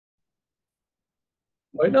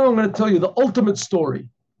Right now, I'm going to tell you the ultimate story.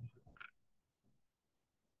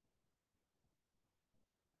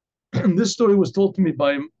 And this story was told to me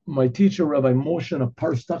by my teacher, Rabbi Moshe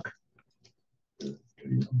Parstak.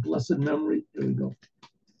 Blessed memory. There we go.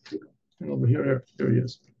 And over here, there he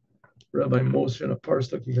is. Rabbi Moshe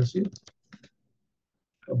Parstak. You can see it.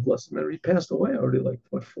 A blessed memory. He passed away already, like,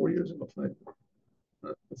 what, 4 years ago? 5.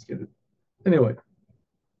 Let's get it. Anyway,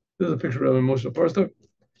 this is a picture of Rabbi Moshe Parstak.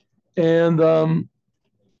 And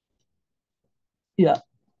yeah.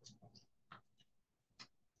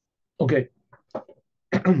 Okay.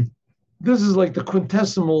 This is like the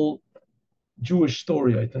quintessential Jewish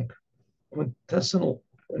story, I think. Quintessential.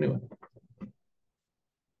 Anyway.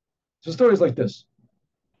 So stories like this.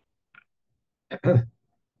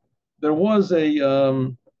 There was a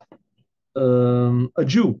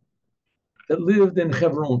Jew that lived in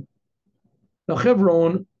Hebron. Now,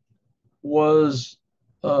 Hebron was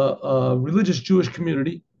a religious Jewish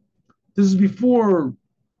community. This is before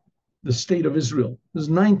the state of Israel. This is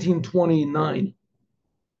 1929.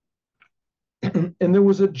 And there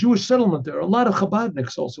was a Jewish settlement there. A lot of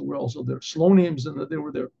Chabadniks also were also there. Slonims, and they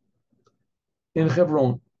were there in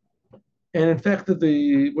Hebron. And in fact, I think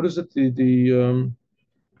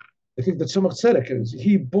that Tzemach Tzedek is.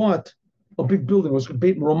 He bought a big building. It was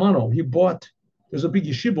Beit Romano. There's a big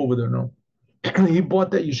yeshiva over there now. He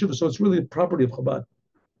bought that yeshiva, so it's really the property of Chabad.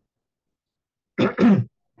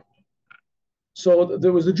 So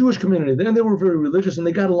there was a Jewish community there, and they were very religious, and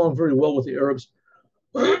they got along very well with the Arabs.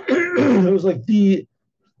 It was like the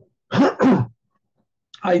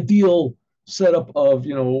ideal setup of,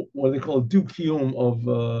 what they call a dukium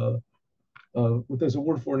what there's a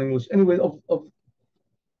word for in English. Anyway, of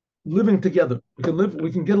living together.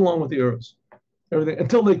 We can get along with the Arabs. Everything,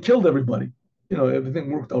 until they killed everybody. Everything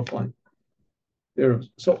worked out fine. The Arabs.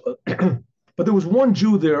 So, but there was one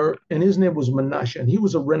Jew there, and his name was Menashe, and he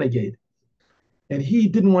was a renegade. And he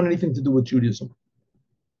didn't want anything to do with Judaism.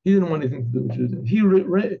 He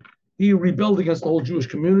rebelled against the whole Jewish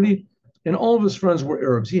community, and all of his friends were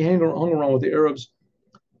Arabs. He hung around with the Arabs,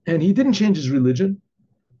 and he didn't change his religion.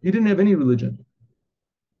 He didn't have any religion.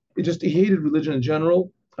 He hated religion in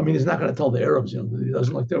general. I mean, he's not going to tell the Arabs, that he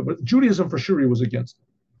doesn't like that, but Judaism for sure he was against.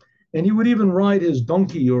 And he would even ride his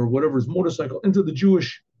donkey or whatever, his motorcycle, into the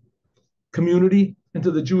Jewish community,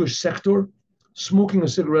 into the Jewish sector, smoking a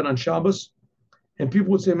cigarette on Shabbos. And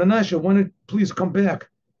people would say, Menashe, why don't you please come back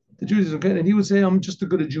to Judaism? And he would say, I'm just as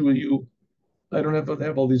good a Jew as you. I don't have to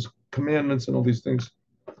have all these commandments and all these things.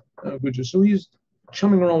 So he's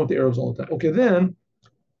chumming around with the Arabs all the time. Okay, then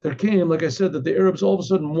there came, like I said, that the Arabs all of a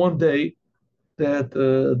sudden one day, that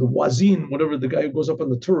the wazin, whatever, the guy who goes up on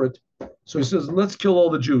the turret, so he says, let's kill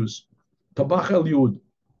all the Jews. Tabach el Yud.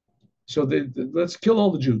 So let's kill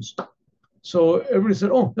all the Jews. So everybody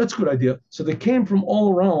said, oh, that's a good idea. So they came from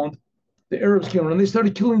all around. The Arabs came around. They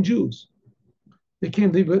started killing Jews. They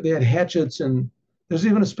had hatchets, and there's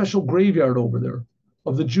even a special graveyard over there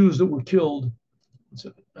of the Jews that were killed.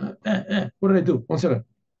 So, what did I do? 1 second.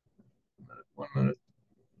 1 minute.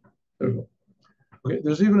 There we go. Okay,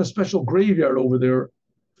 there's even a special graveyard over there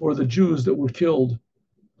for the Jews that were killed.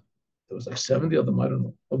 There was like 70 of them, I don't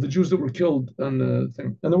know, of the Jews that were killed on the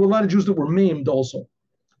thing. And there were a lot of Jews that were maimed also,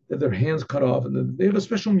 that their hands cut off, and they have a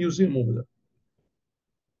special museum over there.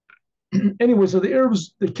 Anyway, so the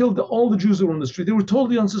Arabs, they killed all the Jews that were in the street. They were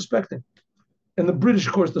totally unsuspecting. And the British,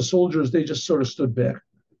 of course, the soldiers, they just sort of stood back.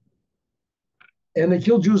 And they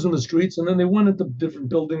killed Jews in the streets, and then they went into different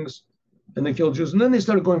buildings, and they killed Jews. And then they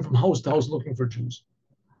started going from house to house looking for Jews.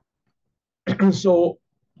 And so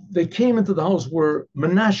they came into the house where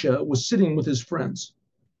Menashe was sitting with his friends,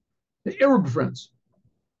 the Arab friends.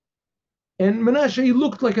 And Menashe, he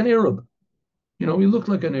looked like an Arab. He looked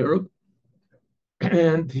like an Arab.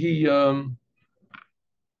 And he,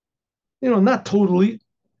 not totally,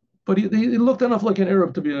 but he looked enough like an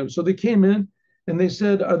Arab to be an Arab. So they came in and they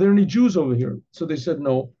said, are there any Jews over here? So they said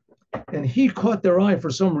no. And he caught their eye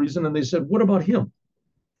for some reason. And they said, what about him?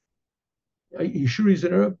 Are you sure he's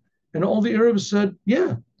an Arab? And all the Arabs said,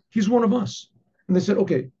 yeah, he's one of us. And they said,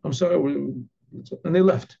 okay, I'm sorry. And they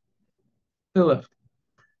left.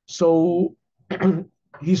 So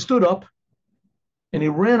he stood up. And he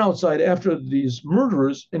ran outside after these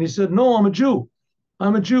murderers, and he said, no, I'm a Jew.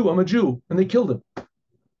 I'm a Jew. And they killed him.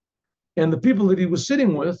 And the people that he was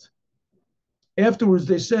sitting with, afterwards,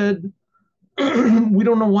 they said, we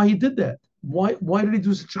don't know why he did that. Why did he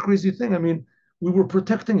do such a crazy thing? I mean, we were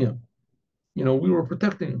protecting him.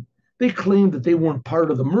 They claimed that they weren't part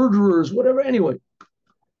of the murderers, whatever. Anyway,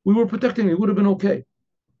 we were protecting him. It would have been okay.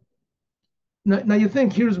 Now you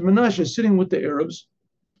think, here's Menashe sitting with the Arabs,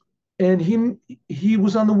 and he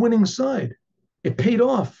was on the winning side. It paid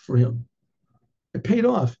off for him. It paid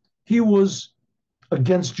off. He was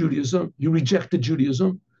against Judaism. He rejected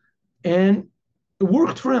Judaism, and it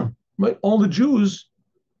worked for him. Right? All the Jews,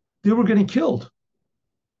 they were getting killed,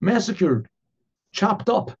 massacred, chopped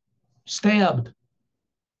up, stabbed,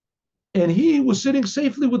 and he was sitting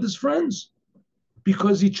safely with his friends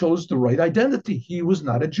because he chose the right identity. He was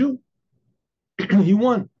not a Jew. He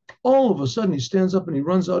won. All of a sudden, he stands up and he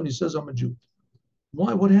runs out and he says, "I'm a Jew."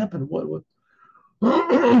 Why? What happened? What?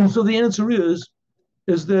 So the answer is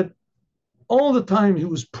that all the time he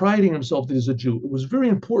was priding himself that he's a Jew. It was very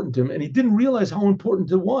important to him, and he didn't realize how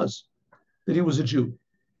important it was that he was a Jew.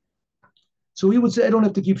 So he would say, I don't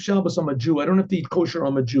have to keep Shabbos, I'm a Jew. I don't have to eat kosher,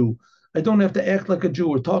 I'm a Jew. I don't have to act like a Jew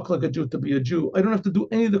or talk like a Jew to be a Jew. I don't have to do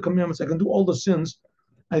any of the commandments. I can do all the sins.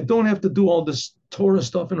 I don't have to do all this Torah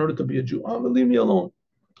stuff in order to be a Jew. Leave me alone.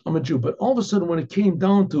 I'm a Jew. But all of a sudden, when it came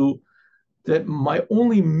down to that my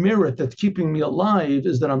only merit that's keeping me alive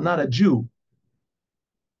is that I'm not a Jew,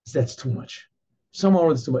 that's too much. Somehow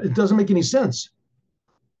it's too much. It doesn't make any sense.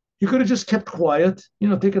 He could have just kept quiet,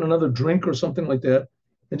 taken another drink or something like that,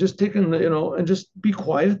 and just taken, and just be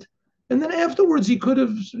quiet. And then afterwards, he could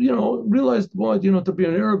have, realized, well, to be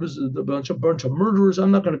an Arab is a bunch of murderers.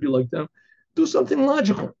 I'm not going to be like them. Do something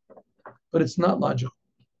logical, but it's not logical.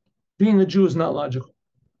 Being a Jew is not logical,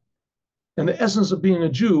 and the essence of being a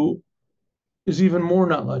Jew is even more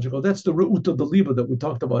not logical. That's the root of the liba that we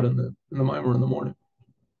talked about in the mimer in the morning.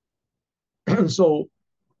 And so,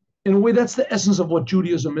 in a way, that's the essence of what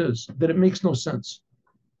Judaism is. That it makes no sense,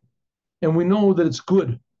 and we know that it's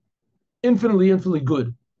good, infinitely, infinitely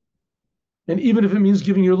good. And even if it means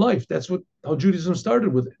giving your life, that's how Judaism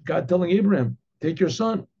started with God telling Abraham, take your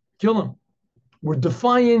son, kill him. We're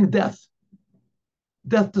defying death.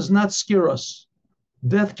 Death does not scare us.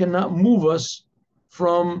 Death cannot move us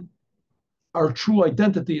from our true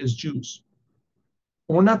identity as Jews.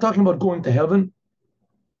 And we're not talking about going to heaven.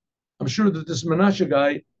 I'm sure that this Menashe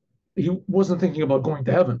guy, he wasn't thinking about going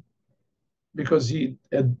to heaven because he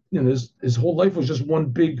had, his whole life was just one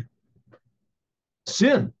big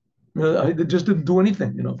sin. It just didn't do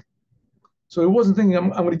anything. So he wasn't thinking, I'm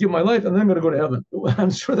going to give my life and then I'm going to go to heaven. I'm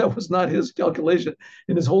sure that was not his calculation.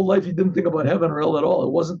 In his whole life, he didn't think about heaven or hell at all.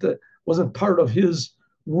 It wasn't part of his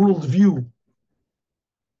worldview.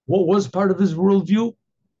 What was part of his worldview?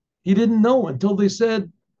 He didn't know until they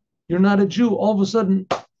said, you're not a Jew. All of a sudden,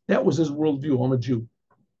 that was his worldview. I'm a Jew.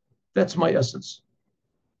 That's my essence.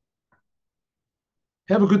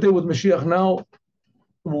 Have a good day with Mashiach now.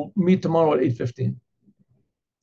 We'll meet tomorrow at 8:15.